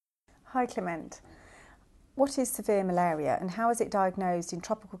Hi Clement. What is severe malaria and how is it diagnosed in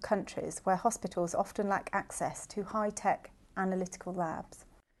tropical countries where hospitals often lack access to high-tech analytical labs?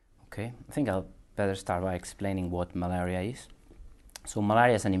 Okay, I think I'll better start by explaining what malaria is. So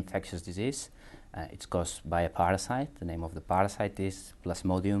malaria is an infectious disease. It's caused by a parasite. The name of the parasite is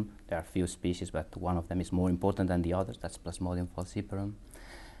Plasmodium. There are a few species, but one of them is more important than the others. That's Plasmodium falciparum.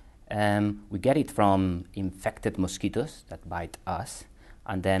 We get it from infected mosquitoes that bite us.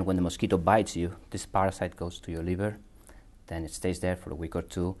 And then when the mosquito bites you, this parasite goes to your liver. Then it stays there for a week or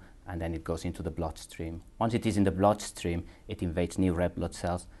two, and then it goes into the bloodstream. Once it is in the bloodstream, it invades new red blood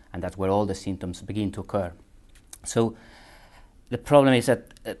cells, and that's where all the symptoms begin to occur. So the problem is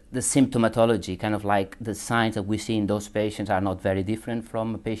that the symptomatology, kind of like the signs that we see in those patients, are not very different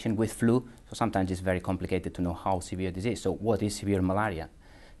from a patient with flu. So sometimes it's very complicated to know how severe this is. So what is severe malaria?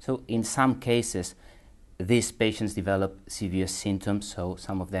 So in some cases, these patients develop severe symptoms. So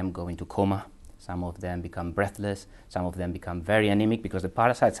some of them go into coma, some of them become breathless, some of them become very anemic because the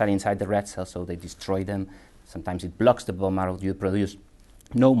parasites are inside the red cells, so they destroy them. Sometimes it blocks the bone marrow, you produce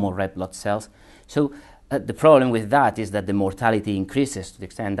no more red blood cells. So the problem with that is that the mortality increases to the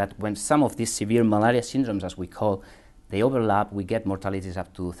extent that when some of these severe malaria syndromes, as we call, they overlap, we get mortalities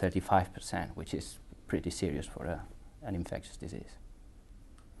up to 35%, which is pretty serious for an infectious disease.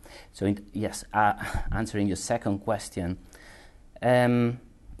 So yes, answering your second question,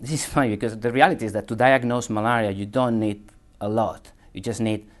 this is funny because the reality is that to diagnose malaria, you don't need a lot. You just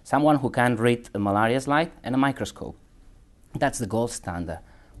need someone who can read a malaria slide and a microscope. That's the gold standard.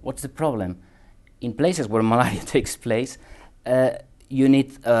 What's the problem? In places where malaria takes place, you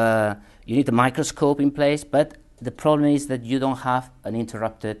need a microscope in place, but the problem is that you don't have an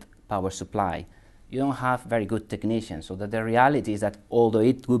interrupted power supply. You don't have very good technicians, so that the reality is that although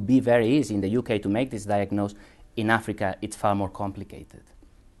it would be very easy in the UK to make this diagnosis, in Africa it's far more complicated.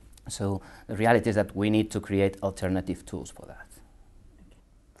 So the reality is that we need to create alternative tools for that.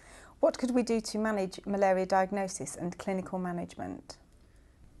 What could we do to manage malaria diagnosis and clinical management?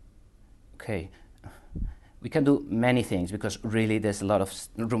 Okay, we can do many things because really there's a lot of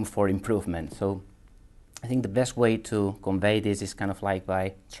room for improvement. So I think the best way to convey this is kind of like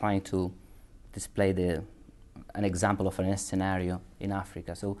by trying to display an example of a scenario in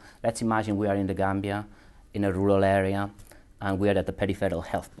Africa. So let's imagine we are in the Gambia, in a rural area, and we are at the peripheral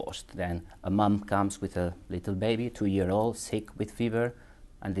health post. Then a mom comes with a little baby, 2-year-old, sick with fever,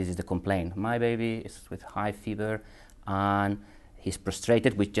 and this is the complaint. My baby is with high fever, and he's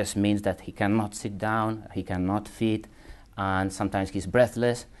prostrated, which just means that he cannot sit down, he cannot feed, and sometimes he's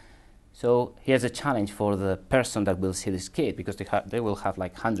breathless. So here's a challenge for the person that will see this kid, because they will have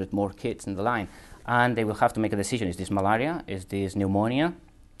like 100 more kids in the line, and they will have to make a decision. Is this malaria? Is this pneumonia?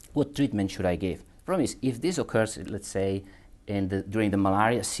 What treatment should I give? The problem is, if this occurs, let's say, during the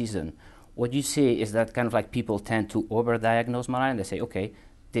malaria season, what you see is that kind of like people tend to overdiagnose malaria, and they say, okay,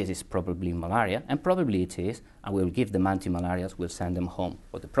 this is probably malaria, and probably it is, and we'll give them anti-malarials, we'll send them home.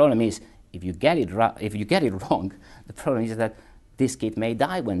 But the problem is, if you get it wrong, the problem is that this kid may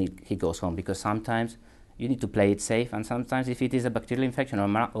die when he goes home, because sometimes you need to play it safe, and sometimes if it is a bacterial infection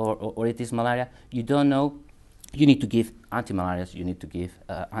or it is malaria, you don't know, you need to give anti-malarials, you need to give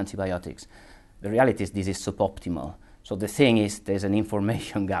antibiotics. The reality is this is suboptimal. So the thing is, there's an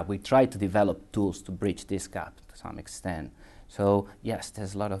information gap. We try to develop tools to bridge this gap to some extent. So yes,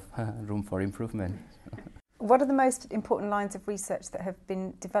 there's a lot of room for improvement. What are the most important lines of research that have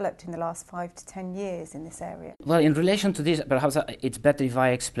been developed in the last 5 to 10 years in this area? Well, in relation to this, perhaps it's better if I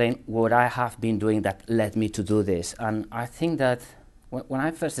explain what I have been doing that led me to do this. And I think that when I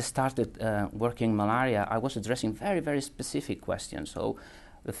first started working malaria, I was addressing very, very specific questions. So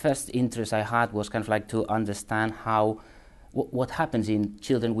the first interest I had was kind of like to understand what happens in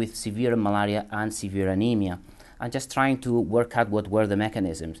children with severe malaria and severe anemia, and just trying to work out what were the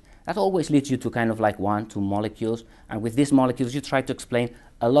mechanisms. That always leads you to kind of like 1-2 molecules, and with these molecules you try to explain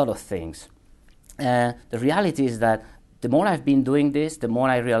a lot of things. The reality is that the more I've been doing this, the more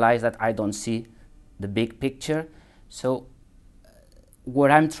I realize that I don't see the big picture. So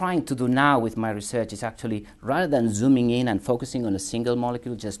what I'm trying to do now with my research is actually, rather than zooming in and focusing on a single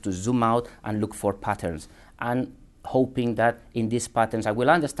molecule, just to zoom out and look for patterns, and hoping that in these patterns I will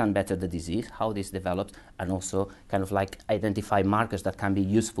understand better the disease, how this develops, and also kind of like identify markers that can be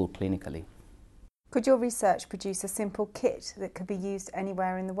useful clinically. Could your research produce a simple kit that could be used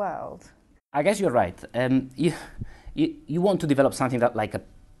anywhere in the world? I guess you're right. You want to develop something that like a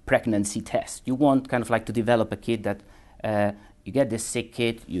pregnancy test. You want kind of like to develop a kit that you get this sick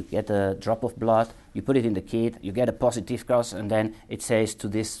kid, you get a drop of blood, you put it in the kit, you get a positive cross, and then it says to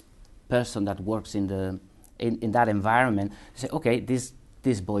this person that works in that environment, say, okay, this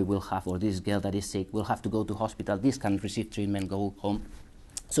this boy will have, or this girl that is sick will have to go to hospital, this can receive treatment, go home.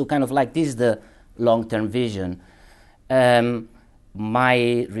 So kind of like this is the long-term vision.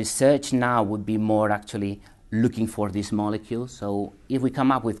 My research now would be more actually looking for these molecules. So if we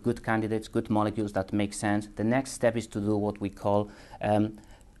come up with good candidates, good molecules that make sense, the next step is to do what we call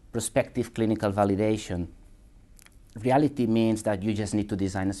prospective clinical validation. Reality means that you just need to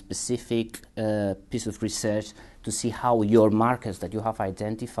design a specific piece of research to see how your markers that you have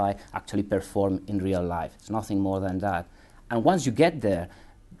identified actually perform in real life. It's nothing more than that. And once you get there,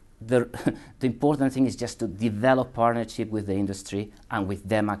 the important thing is just to develop partnership with the industry and with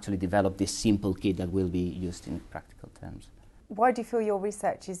them actually develop this simple kit that will be used in practical terms. Why do you feel your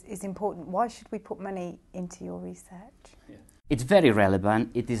research is important? Why should we put money into your research? Yeah. It's very relevant.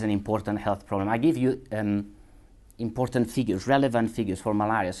 It is an important health problem. I give you important figures, relevant figures for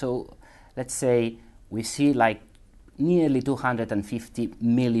malaria. So let's say we see like nearly 250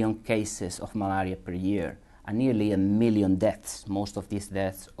 million cases of malaria per year, and nearly 1 million deaths. Most of these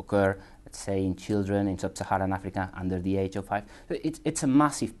deaths occur, let's say, in children in sub-Saharan Africa under the age of 5. So it's a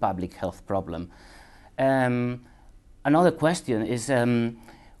massive public health problem. Another question is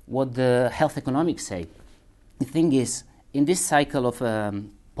what the health economics say. The thing is, in this cycle of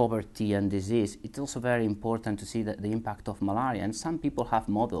poverty and disease, it's also very important to see the impact of malaria. And some people have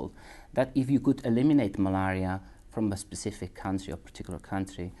modeled that if you could eliminate malaria from a specific country or particular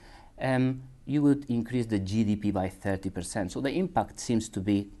country, you would increase the GDP by 30%. So the impact seems to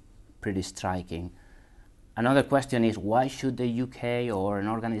be pretty striking. Another question is, why should the UK or an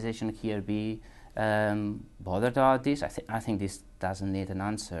organization here be bothered about this? I think this doesn't need an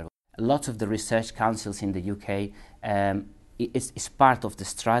answer. Lots of the research councils in the UK is part of the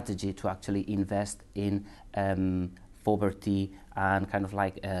strategy to actually invest in poverty and kind of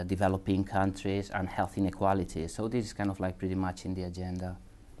like developing countries and health inequalities. So this is kind of like pretty much in the agenda.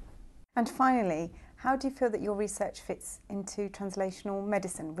 And finally, how do you feel that your research fits into translational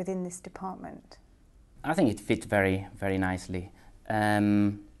medicine within this department? I think it fits very, very nicely.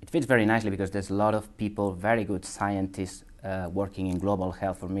 It fits very nicely because there's a lot of people, very good scientists working in global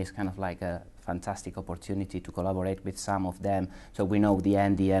health. For me, it's kind of like a fantastic opportunity to collaborate with some of them. So we know the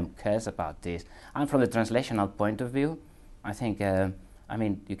NDM cares about this. And from the translational point of view, I think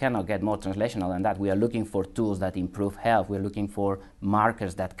you cannot get more translational than that. We are looking for tools that improve health. We're looking for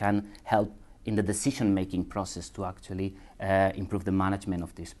markers that can help in the decision-making process to actually improve the management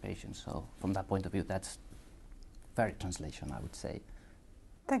of these patients. So from that point of view, that's very translational, I would say.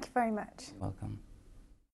 Thank you very much. You're welcome.